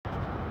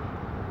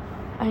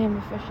I am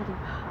officially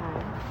high.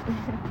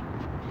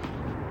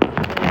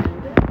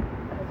 And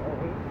as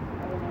always,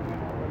 I will never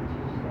know what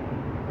to say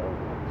or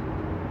what to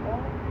do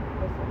about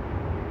listen.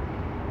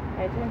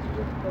 I tend to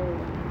just go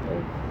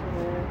with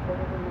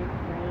whatever my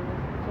brain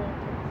sort of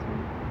takes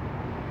me.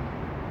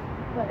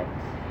 But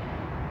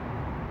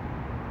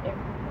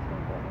everything has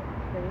been going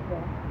pretty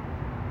well.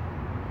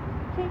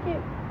 Can't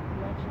get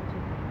much into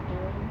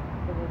detail,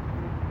 but it's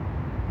been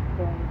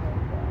going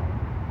very well.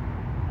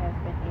 I've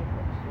been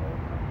able to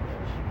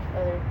accomplish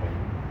other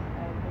things.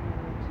 I've been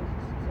able to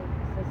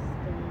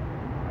sustain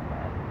over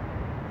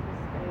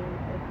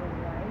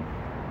life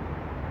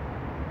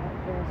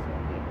here in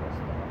San Diego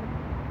still.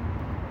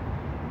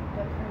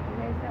 But for you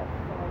guys that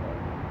follow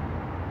and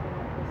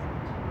that listen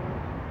to me,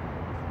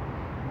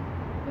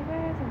 you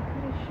guys, I'm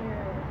pretty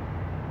sure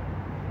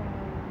from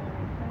when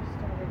I first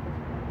started this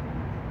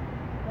podcast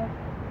up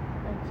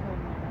until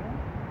now,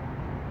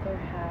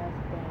 there has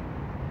been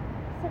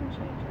some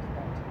changes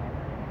done to my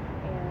life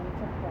and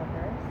some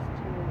progress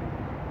to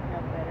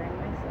bettering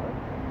myself,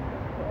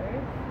 of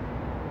course.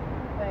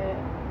 But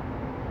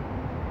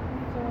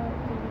so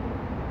to you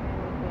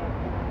kind of get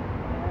an idea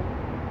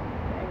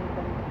for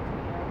anybody that's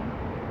young,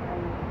 I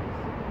used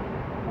to be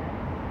a mess.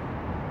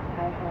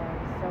 I have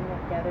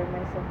somewhat gathered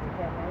myself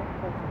together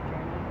because the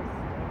journey is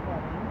still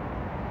going.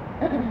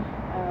 It's going to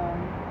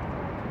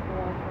take a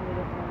while for me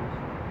to finish,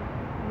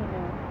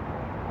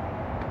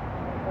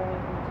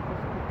 going into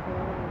this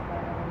cocoon and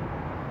finally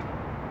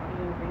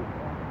being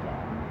reborn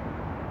again.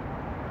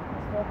 I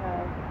still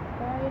have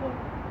quite a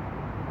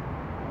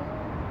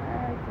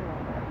it's a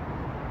little bit,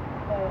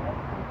 but I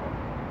think that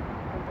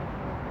I'm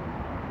definitely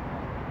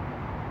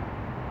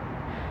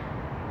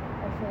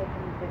I feel like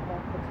I'm a bit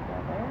more put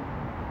together,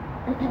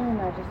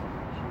 not just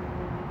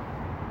emotionally,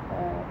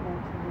 but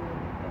mentally,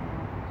 and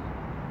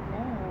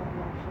now I'm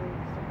actually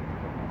starting to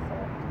get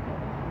myself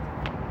together.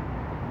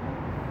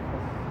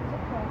 This is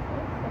a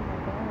process, I'm not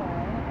gonna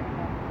lie. I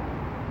have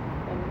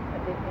been a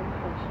bit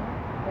impatient,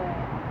 but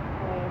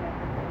I have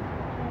been going to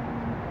the gym,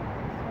 I've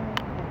been swimming,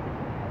 I've been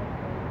doing other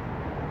things,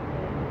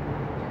 and the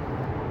next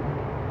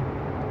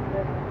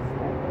step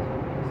is for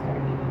me to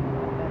start eating a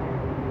lot better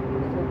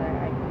so that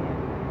I can,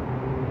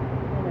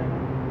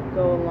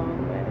 go along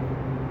with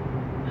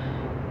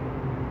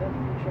the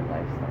future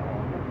lifestyle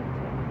I'm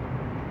into.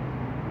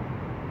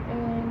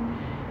 And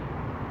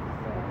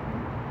so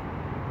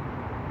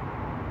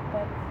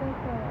that's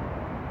like a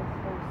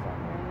full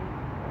summary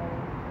of,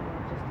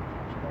 just to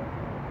catch it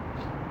over.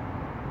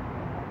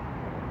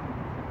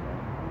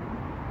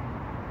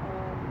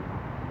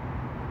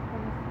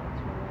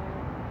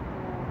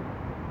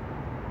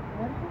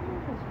 One thing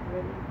that has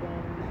really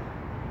been,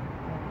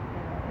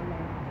 in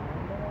my mind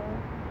a lot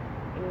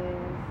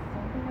is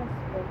something I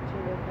spoke to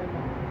with my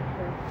mom and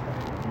her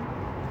friend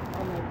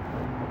on my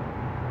birthday.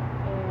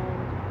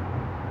 And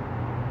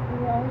we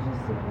were all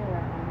just sitting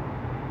around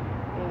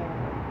and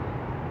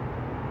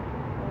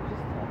we were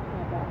just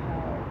talking about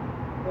how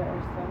there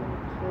are so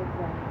many kids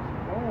in this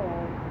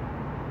world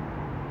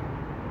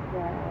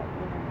that,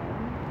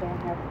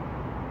 don't have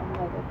a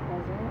mother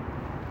present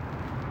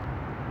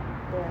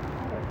or a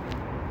father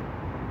present.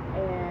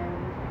 And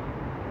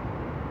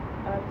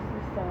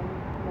obviously some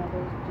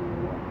mothers do,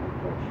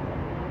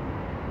 unfortunately,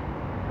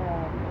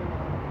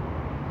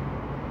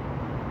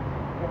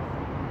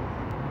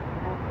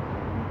 after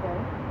giving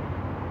birth.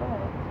 But I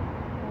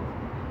was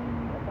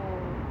thinking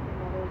about the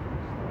mothers that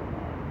are still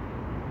alive,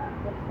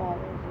 the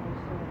fathers that are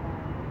still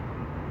alive,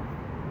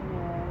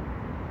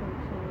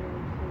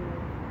 continue to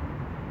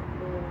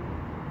live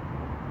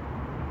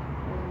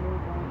and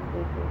move on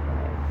with their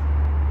lives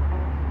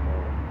after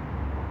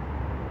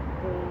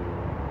they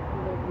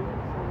either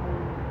lose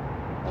somebody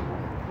that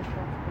has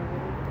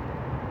responsibility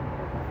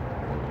for that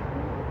situation,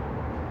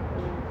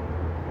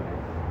 or to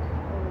rest,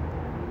 or to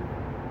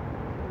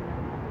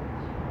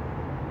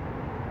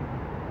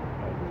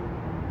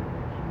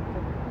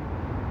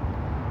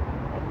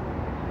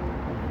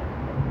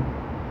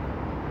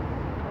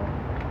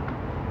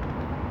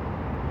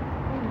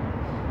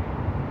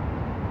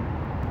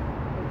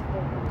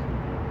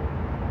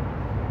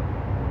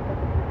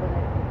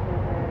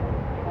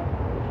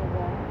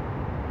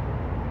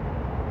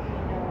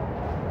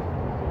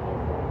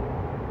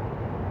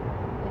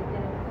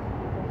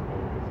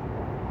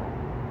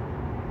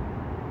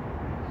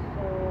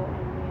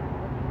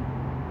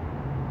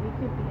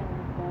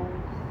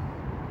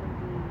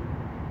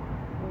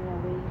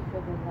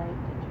the light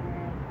to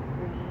turn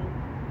green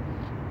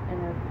in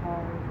their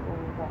cars or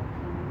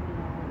walking,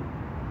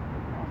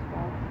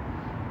 crosswalks.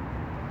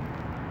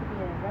 It could be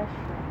at a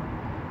restaurant,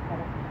 at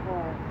a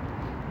park,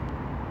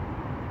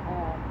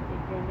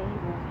 if your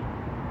neighbor's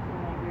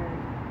house, your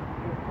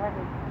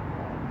apartment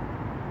complex.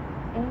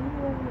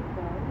 Anywhere we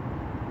go,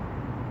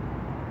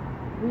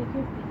 we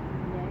could be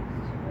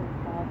next to a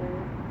father,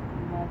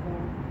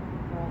 mother,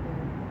 brother,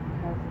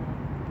 cousin,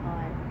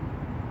 aunt,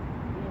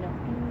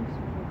 any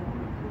sort of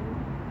relative.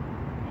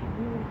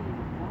 You wouldn't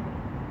even know it.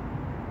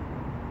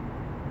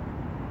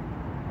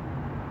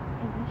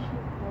 And this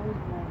shit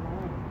blows my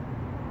mind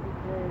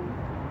because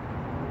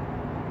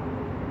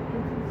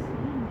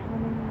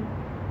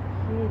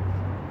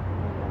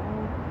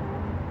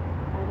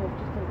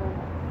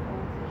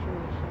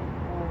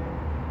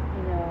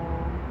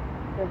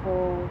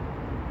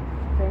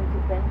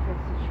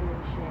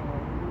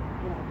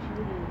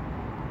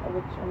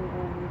which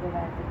when we go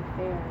back to the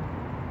fair,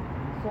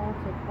 so on and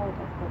so forth.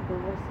 Like the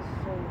list is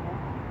so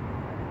long.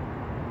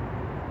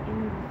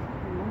 And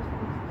most of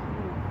these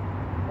kids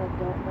that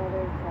don't know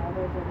their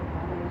fathers or their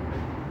mothers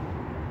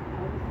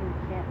obviously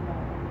can't know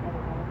any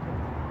other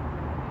relatives,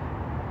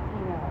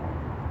 you know,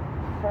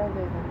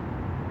 further than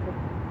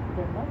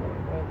their mother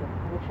or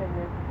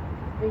whichever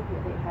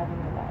figure they have in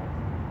their lives.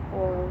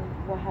 Or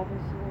what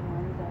happens to the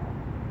ones that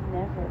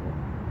never,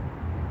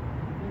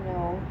 you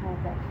know, have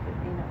that,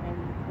 you know,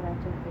 any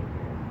parental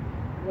figures.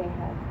 They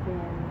have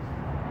been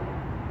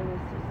in a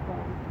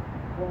system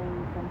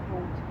going from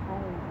home to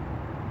home.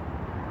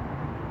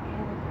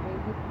 And the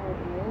crazy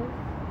part is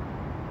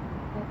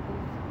that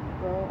this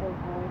girl or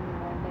boy who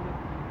one day,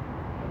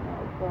 you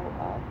know, grow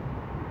up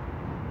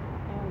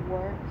and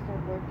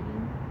start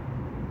working,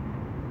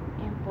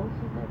 and both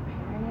of their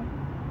parents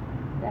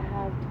that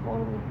have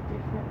totally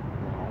different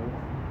lives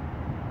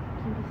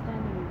can be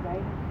standing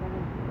right in front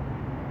of you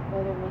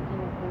while they're making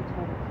a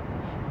hotel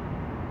reservation.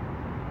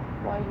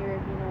 While you're,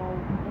 you know,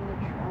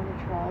 on the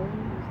trolley,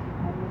 you see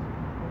homeless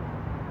people.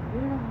 You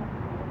don't know how to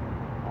live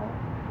up.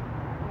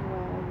 You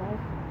know,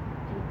 life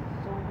takes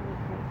so many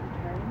crazy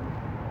turns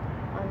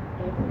on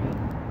every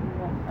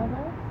one of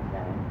us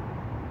that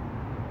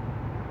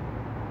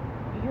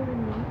your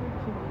neighbor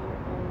can be your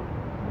own,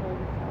 you know,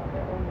 your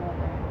father or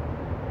mother,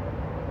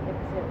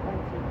 except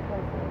auntie,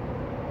 cousin,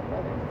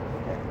 brother,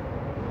 sister,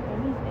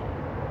 anything.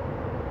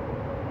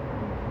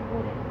 And you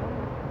wouldn't know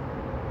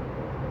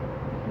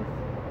because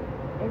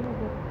everyone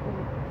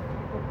would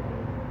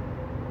separately.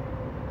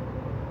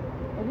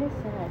 And it's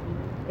sad, you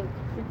know,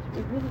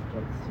 it really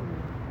gets to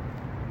me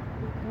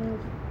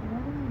because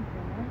not only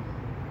that,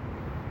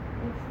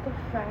 it's the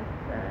fact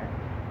that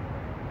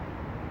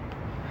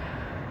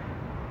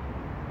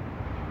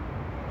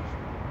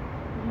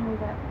you know,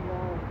 that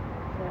love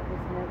that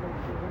was never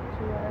given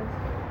to us,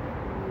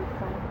 when we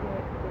find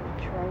it, when we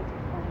try to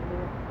find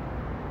it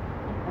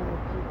in other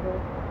people,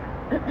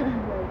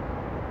 like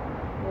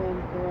when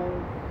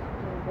girls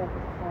don't get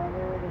with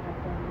father, they have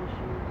daddy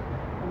issues,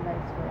 and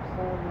vice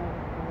versa, when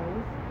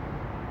boys.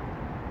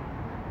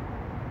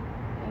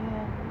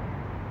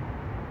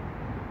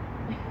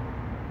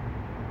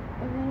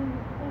 And then,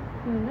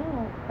 you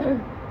know,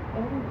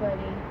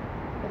 everybody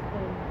is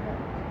being hurt,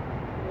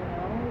 you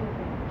know, you're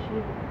being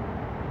cheated.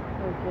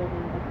 Or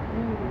getting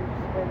abused,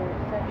 whether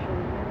it's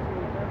sexually,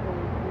 mentally,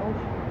 verbally,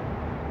 emotionally,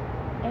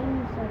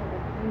 any sort of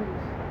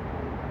abuse,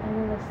 and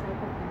then the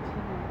cycle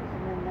continues,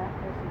 and then that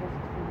person goes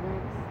to the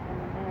next, and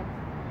the next,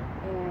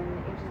 and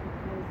it just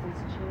becomes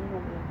this chain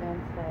of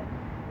events that,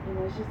 you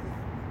know, it's just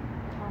this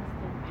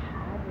constant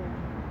pattern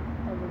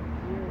of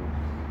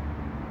abuse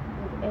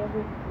with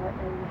every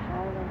partner you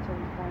have until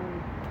you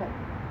finally cut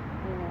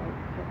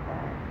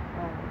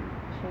that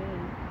chain,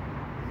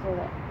 so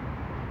that,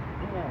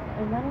 you know,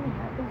 and that only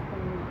happens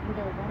when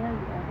either one or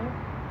the other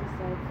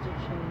decides to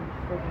change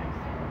for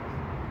themselves,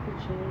 to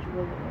change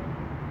within.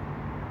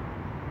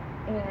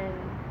 And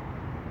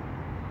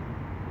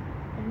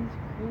it's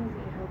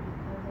crazy how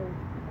because of,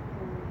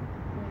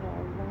 you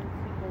know, one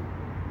single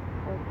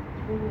or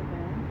three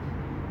events,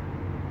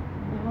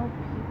 now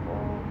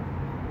people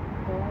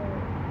don't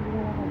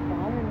want to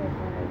bother with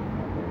one or the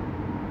other.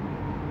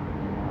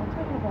 You know, I'm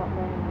talking about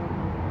men and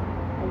women.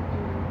 I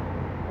do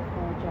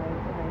apologize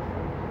if I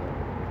say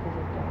because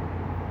of that.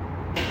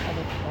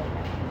 Other people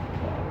that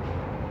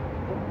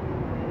but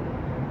anyway,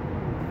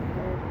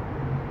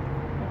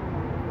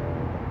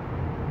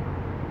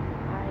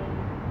 I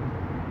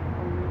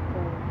only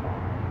go by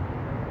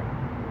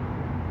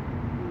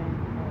men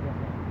or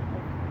women.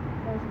 If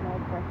there's no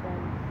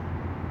preference,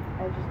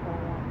 I just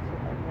don't want to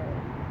ever,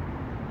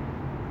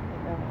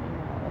 you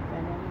know,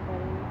 offend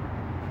anybody.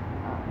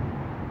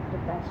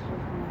 But that's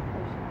just me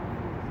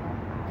personally. It's how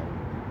I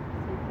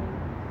see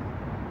things.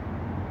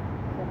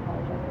 So I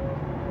apologize.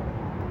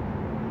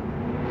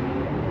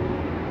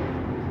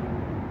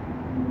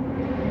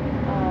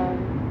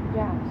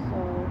 Yeah, so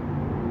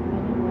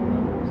many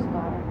women will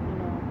start, you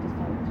know,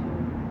 decide to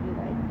be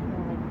like, you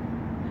know, like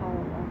how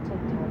on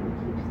TikTok we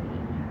keep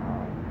seeing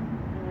how,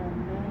 you know,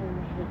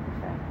 men hate the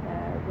fact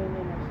that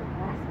women are so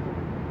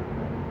masculine,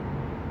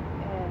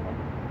 and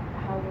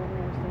how women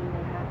are saying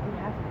we have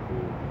to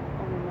be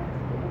on the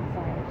masculine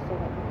side so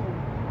that we can,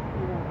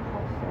 you know,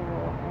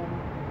 hustle, and,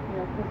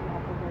 you know, because we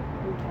have to work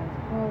 3 times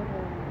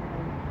harder,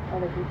 and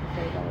other people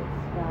say that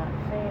it's not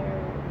fair,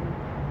 and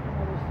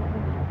there's so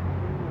many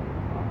opinions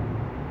on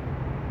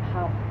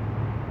how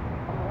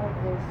all of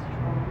this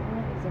trauma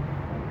is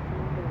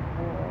affecting the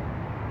world.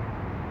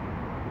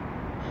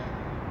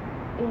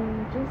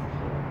 In just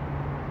here,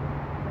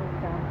 for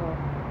example,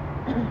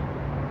 in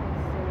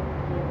San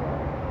Diego,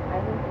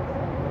 I live in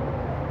San Diego.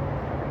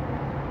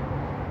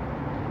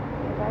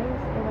 If I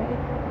think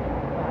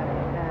about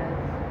it as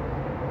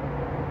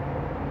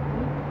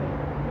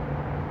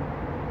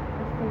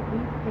we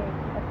pick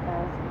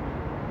 1,000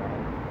 people,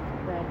 right?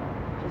 Random,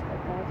 just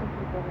 1,000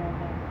 people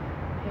random,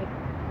 pick,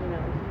 you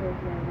know, here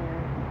and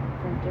there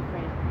from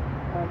different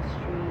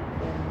streets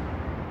and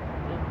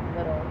in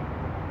little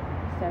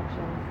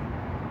sections,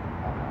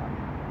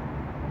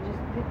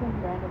 pick them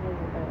randomly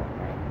with their own,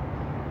 right?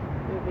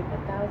 We would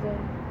pick 1,000,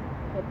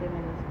 put them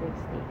in this big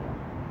stadium.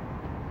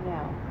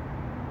 Now,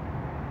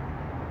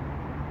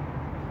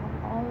 from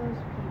all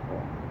those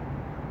people,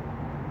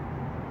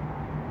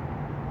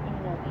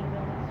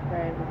 evenly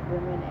spread with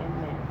women and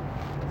men,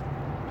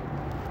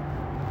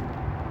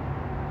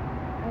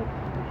 I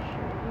can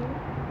assure you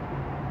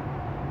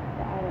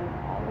that out of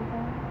all of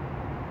them,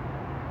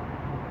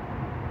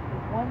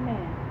 one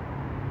man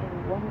and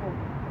one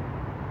woman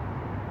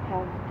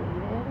have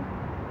dated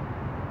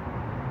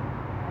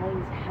at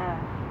least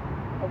half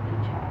of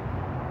each half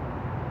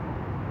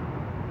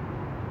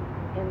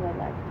in their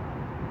lifetime.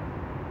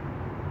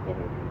 If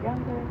you're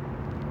younger,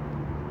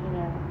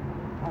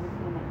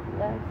 obviously it might be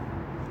less.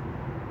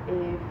 If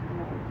you've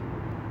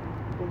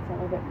been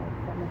celibate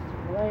for most of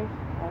your life,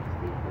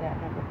 obviously that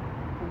number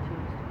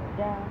continues to go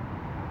down.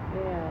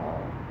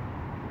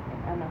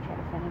 I'm not trying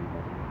to offend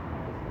anybody,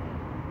 obviously,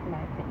 in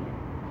my opinion.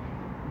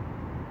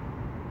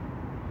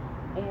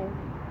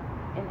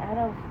 And out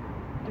of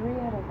 3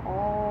 out of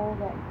all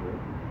that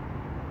group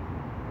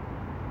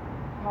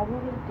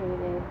probably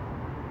dated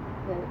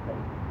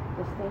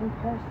the same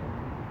person,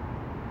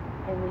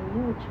 and they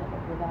knew each other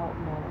without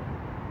knowing.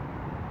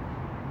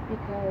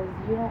 Because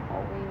you don't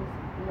always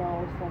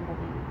know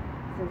somebody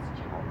since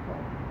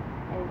childhood,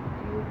 and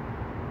you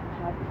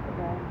happy for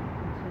them to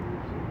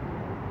continue to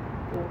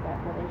build that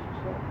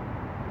relationship.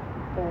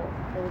 But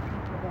for the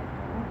people that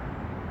don't,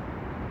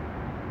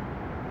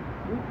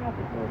 we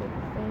probably dated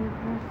the same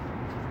person.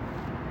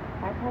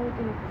 I probably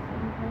dated the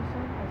same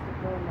person as the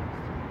girl next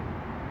to me.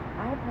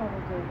 I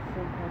probably dated the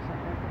same person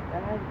as the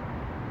guy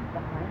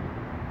behind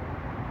me,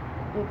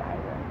 if I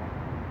were in that.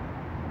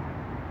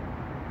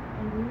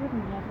 And we would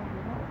never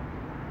know.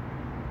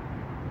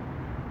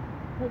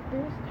 Like,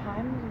 there's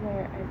times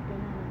where I've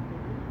been on a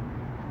date,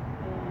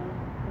 and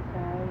the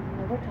guy,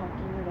 we're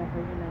talking,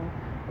 whatever,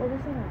 well,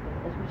 this ain't a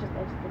date, we just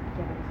get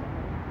together with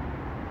somebody.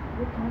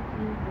 We're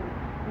talking,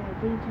 we're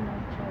getting to know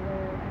each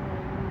other, and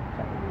then we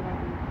start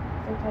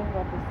talking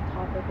about this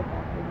topic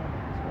about,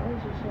 past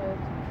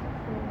relationships and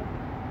stuff,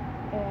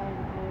 and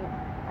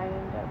I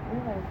end up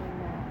realizing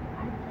that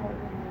I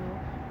probably know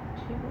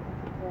 2 of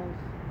the girls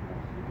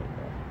that he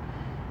dated,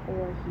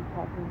 or he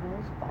probably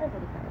knows 5 of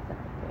the guys that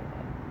I've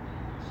dated.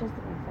 It's just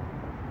an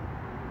example.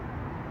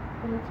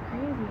 But it's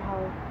crazy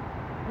how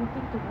we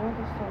think the world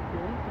is so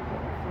big, but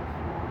yet it's so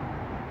small.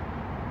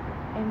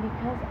 And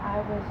because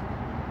I was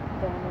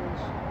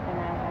damaged and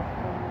I had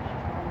so much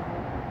trauma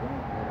from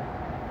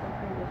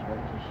previous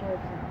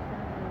relationships and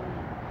family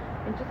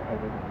and just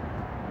everything that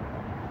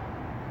happened.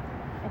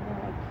 And then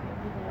I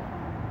carried it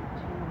on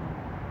to my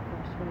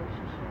first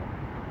relationship,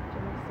 to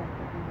my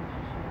second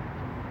relationship,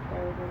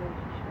 third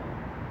relationship,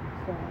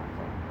 so on and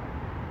so forth.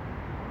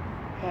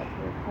 Got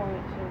to the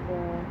point to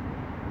where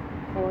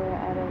 4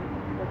 out of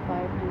the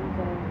 5 dudes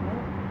that I've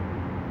met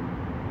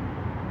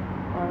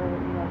are,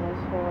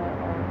 those 4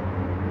 are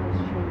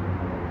mistreating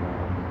other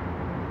girls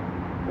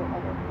with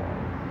other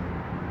boys.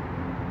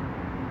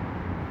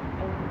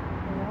 And,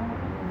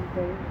 I'm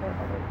very for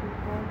other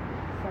people.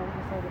 Some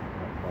decided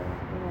to put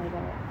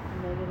that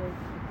negative,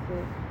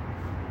 toxic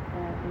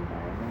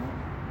environment.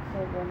 So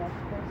the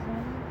next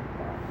person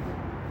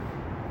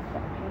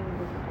that pain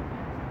doesn't get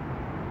past.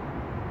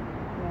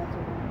 And that's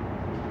what I'm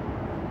doing.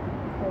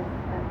 Because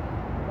that's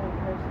one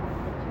person that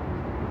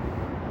continues to be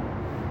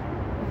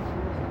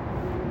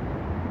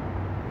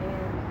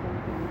and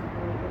something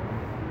greater.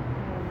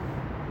 And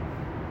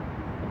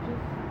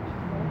just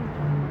let each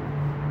other.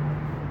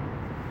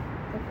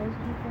 But those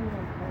people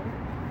that hurt,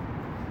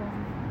 some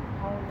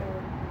probably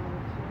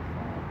committed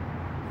suicide,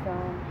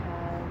 some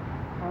have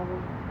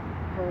probably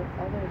hurt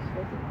others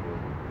physically.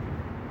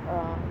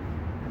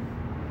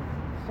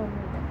 So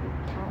many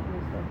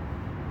countless of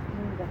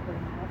things that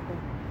could happen.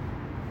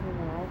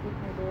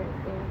 Because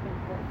they've been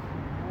hurt so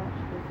much,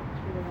 they've been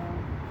cheated on,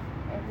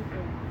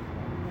 everything.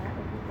 And not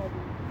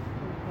everybody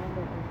can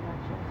handle as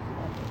much as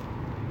others.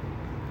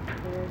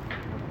 There are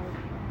people that are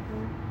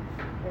stronger,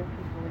 there are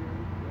people that are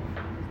weaker.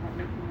 It's not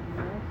making them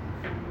less,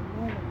 it's making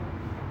more than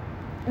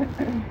less.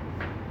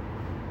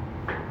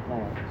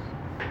 But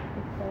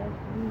it does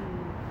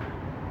mean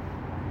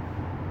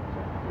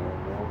that there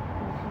will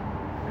continue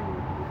to be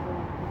people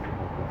and people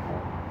that get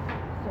hurt.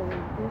 So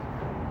at this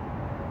point,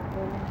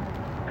 women have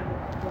decided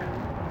to go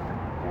down,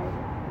 right,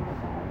 in the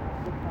bottom,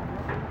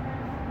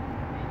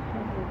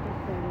 and they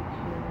decided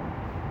to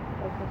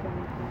focus on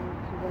themselves,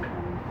 to work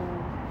on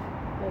themselves,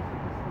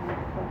 basically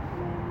saying, fuck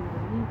man, we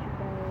don't need you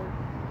guys,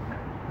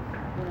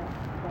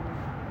 from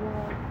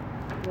love,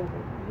 you're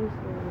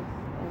useless,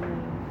 and then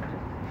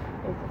just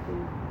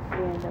basically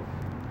we end up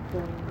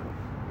feeling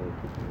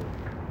basically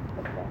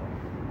pathetic.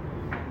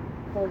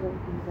 Those are the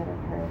things that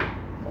I've heard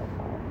so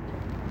far.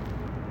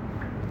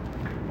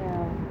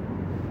 Now,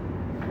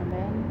 the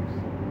men who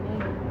see me,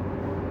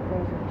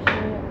 girls are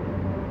shit,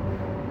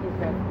 these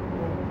guys are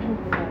in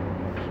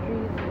the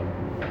streets,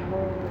 they're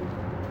hoes,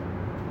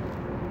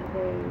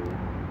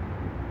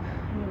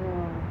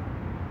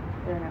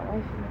 they're not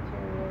wifey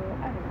material,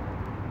 I don't know.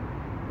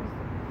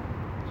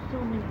 There's so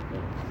many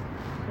things.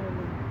 So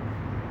many things.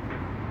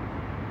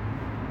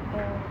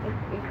 And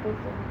it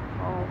doesn't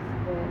cause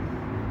this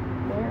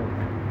barrier.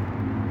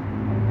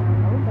 And now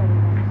nobody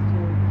wants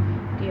to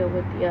deal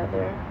with the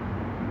other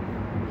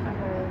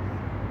because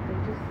they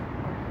just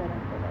are fed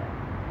up with it.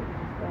 They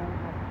just don't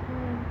have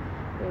time.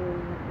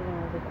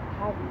 They got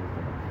hobbies,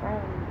 they got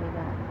friends, they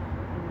got,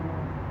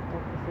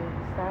 like I say,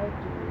 side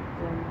dudes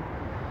and,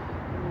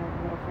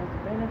 friends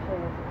with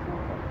benefits, it's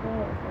not like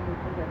this, and they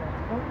think that that's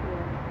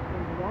healthier.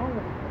 In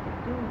reality, what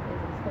they're doing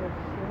is instead of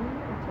healing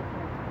and taking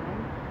the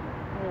time,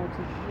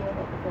 to heal,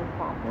 like I said,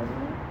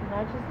 properly,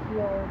 not just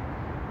heal,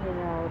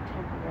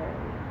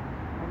 temporarily.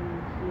 I mean,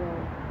 heal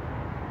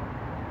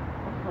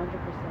 100%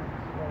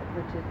 heal,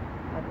 which is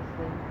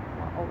obviously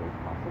not always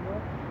possible,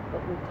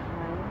 but with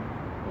time,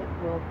 it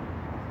will be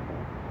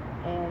possible.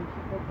 And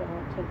people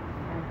don't take the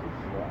time to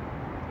heal.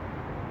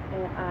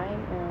 And I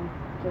am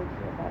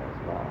guilty of that as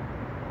well.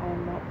 I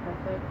am not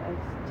perfect.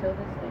 Till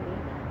this day,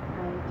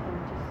 I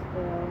tend to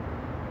still,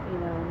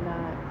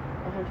 not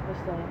 100%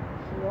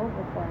 heal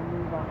before I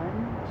move on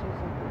to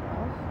something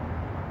else.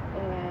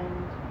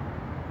 And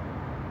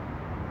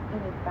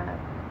it's bad.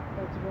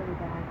 It's really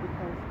bad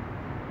because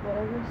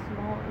whatever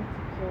small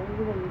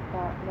insecurity that you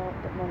thought no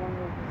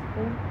longer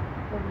existed,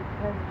 but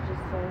because it's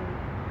just so,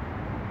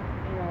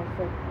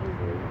 so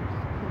easily, you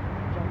just keep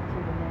jumping to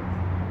the next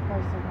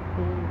person,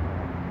 thing, or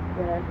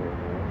whatever it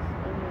is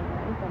in your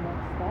life, the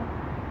next step,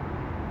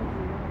 but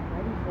you're not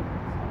ready for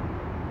that step.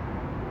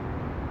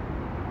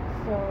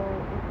 So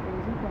it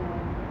brings you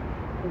down,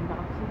 it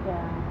knocks you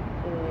down,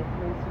 it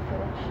makes you feel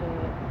like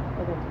shit,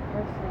 whether it's a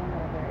person,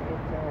 whether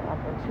it's an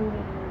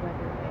opportunity,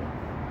 whether it's,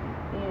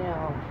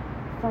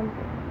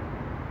 something.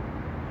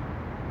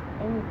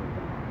 Anything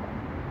can happen.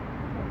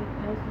 And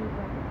because you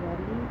weren't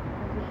ready,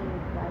 because you didn't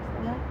invest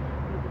enough,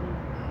 you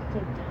didn't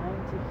take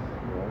time to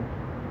heal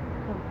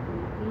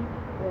completely,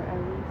 or at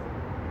least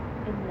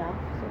enough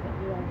so that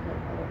you don't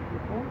hurt other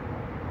people,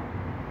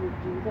 you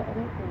do the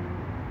other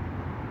things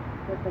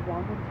with the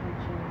wrong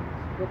intentions,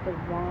 with the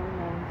wrong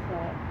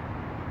mindset,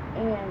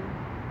 and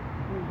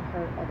you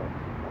hurt other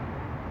people.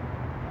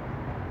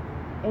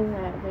 And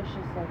that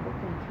vicious cycle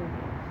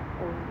continues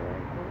over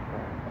and over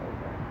and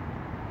over.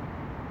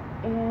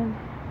 And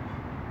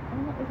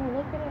if I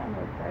look at it on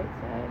the bright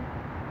side,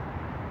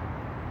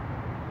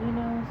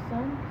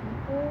 some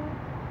people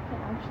can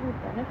actually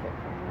benefit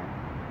from that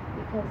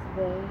because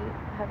they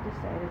have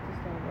decided to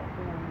start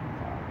working on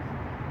themselves.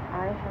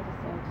 I have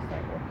decided to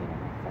start working on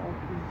myself,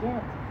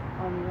 yet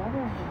on the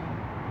other hand,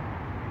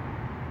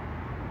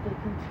 they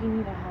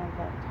continue to have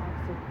that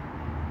toxic,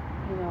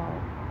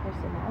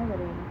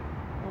 personality,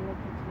 and they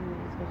continue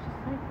this vicious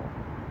cycle,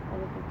 and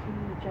they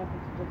continue to jump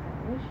into different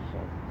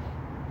relationships,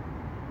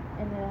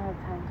 and they don't have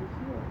time to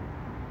heal.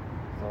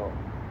 So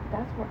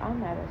that's where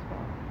I'm at as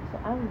well. So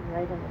I'm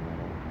right in the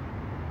middle.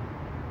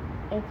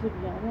 And to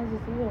be honest,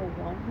 it's either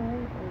one way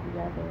or the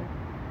other,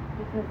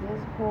 because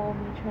this whole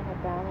me trying to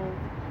balance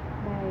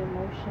my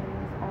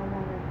emotions, I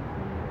want to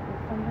be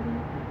with somebody,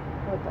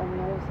 but on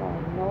the other side,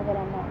 I know that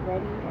I'm not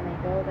ready, and I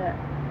know that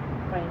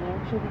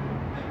financially,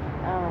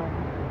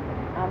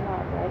 I'm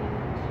not ready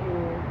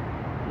to,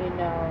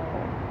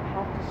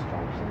 have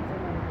distractions in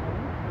my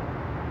life,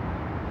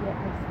 yet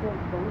I still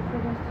go for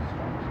those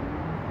distractions,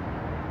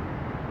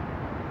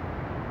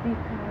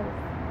 because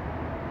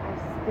I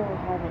still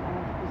haven't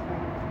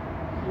 100%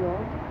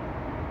 healed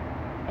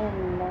and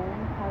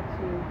learned how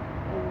to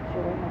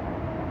enjoy my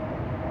own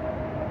company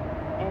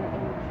and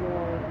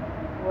enjoy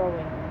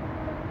growing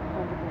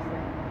 100%,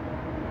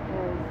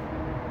 because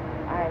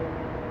I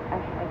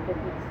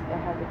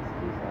have the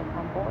excuse like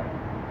I'm bored.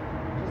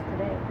 Just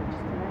tonight,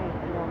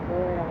 I'm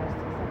bored. I want to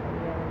see somebody,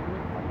 I want to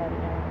meet somebody,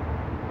 I want to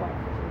go out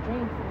for some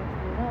drinks, and next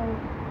thing you know,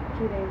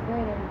 2 days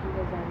later, you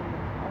guys aren't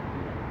even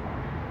talking anymore.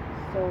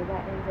 So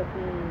that ends up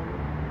being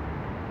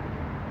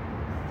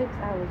 6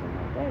 hours of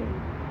my day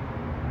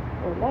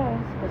or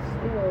less, but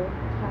still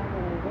time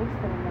that I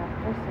wasted on that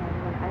person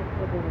when I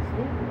could have been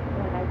asleep,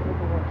 when I could have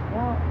been working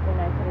out, when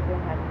I could have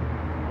been having,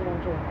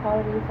 enjoying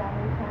quality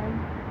family time,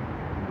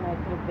 when I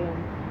could have been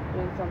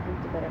doing something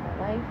to better my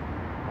life.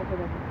 I could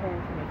have been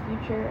preparing for my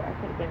future. I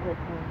could have been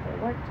preparing for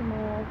work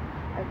tomorrow.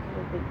 I could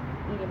have been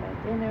eating my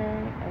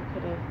dinner. I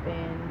could have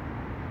been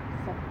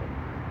something.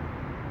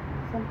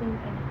 Anything,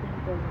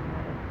 doesn't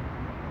matter.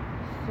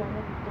 So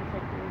many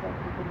different things I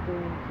could have been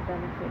doing to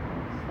benefit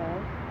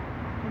myself.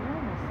 And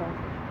not in a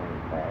selfish way,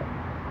 but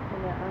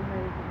I'm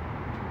ready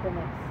to the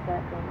next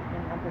step,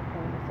 and I'm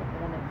preparing myself for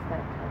the next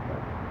step type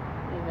of,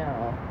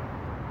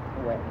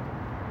 way.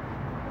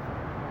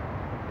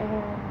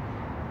 And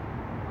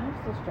I'm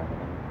still struggling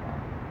with that.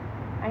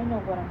 I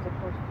know what I'm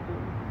supposed to do.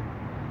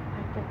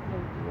 I get the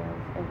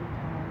ideas every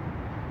time.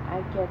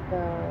 I get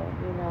the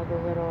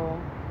little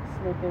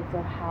snippets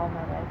of how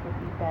my life would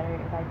be better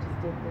if I just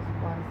did this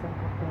one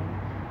simple thing.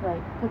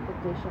 Like, put the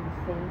dish in the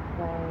sink,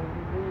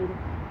 read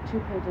 2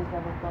 pages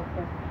of a book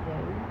every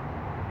day.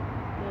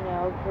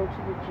 Go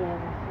to the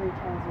gym 3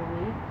 times a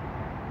week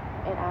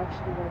and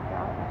actually work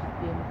out and just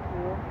be in the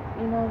pool.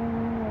 You know what I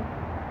mean? Like,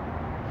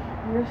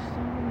 there's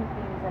so many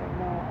things things that I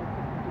know I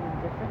could be doing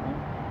differently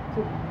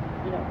to,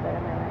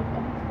 better my life,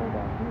 and I still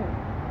don't do it.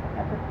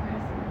 I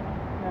procrastinate.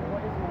 Now,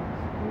 what is my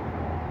excuse?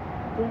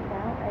 I think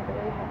now I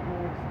literally have no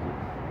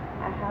excuse.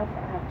 I have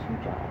 2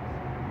 jobs.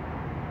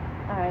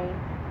 I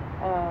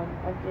don't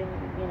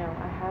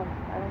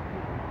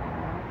come home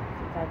now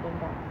since I've been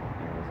back from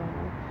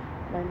Arizona.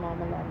 My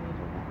mom allowed me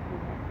to not come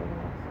back for the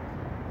next 6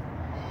 months.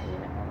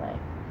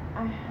 Like,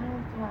 I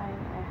have time,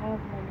 I have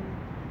money,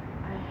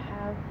 I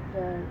have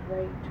the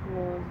right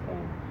tools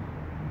and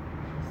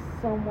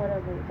somewhat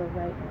of the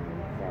right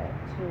mindset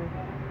to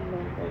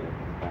make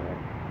everything better,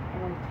 and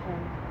I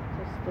tend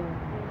to still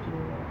do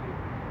it.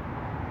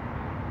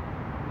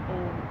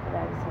 And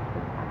that is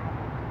something I have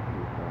to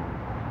keep going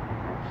and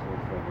actually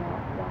figure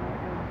out why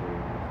I'm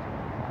doing this to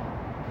myself.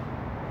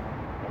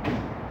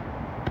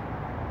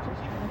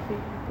 Just trying to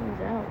figure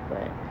things out,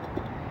 but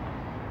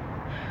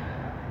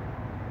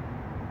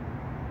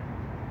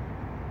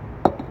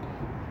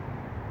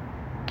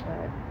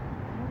I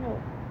don't know.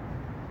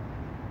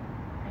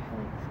 I feel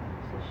like this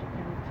conversation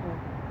kind of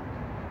took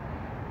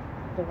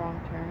the wrong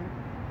turn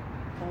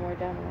somewhere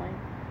down the line.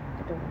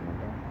 I don't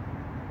remember.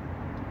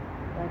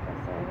 Like I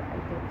said, I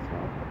did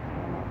smoke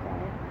when I'm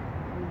outside.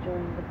 I'm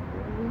enjoying the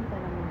breeze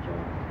and I'm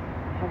enjoying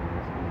having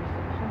this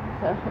conversation.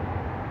 So,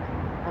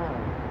 I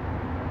don't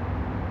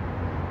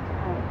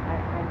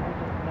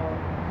know.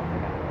 I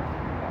forgot what I was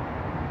talking about.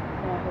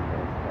 No, I hope it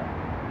was good.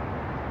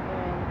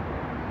 And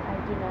I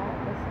do not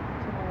listen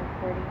to my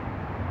recording.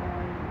 I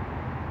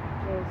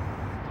just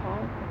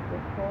talk,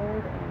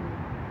 record, and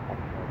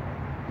upload.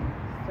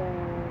 So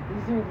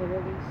these are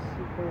literally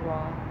super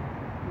raw,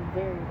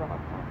 very raw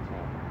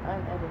content,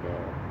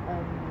 unedited,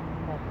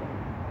 nothing.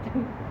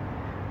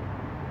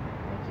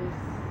 I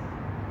just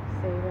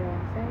say what I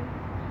want to say.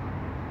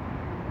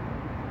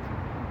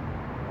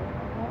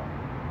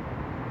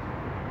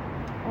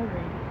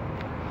 Alrighty.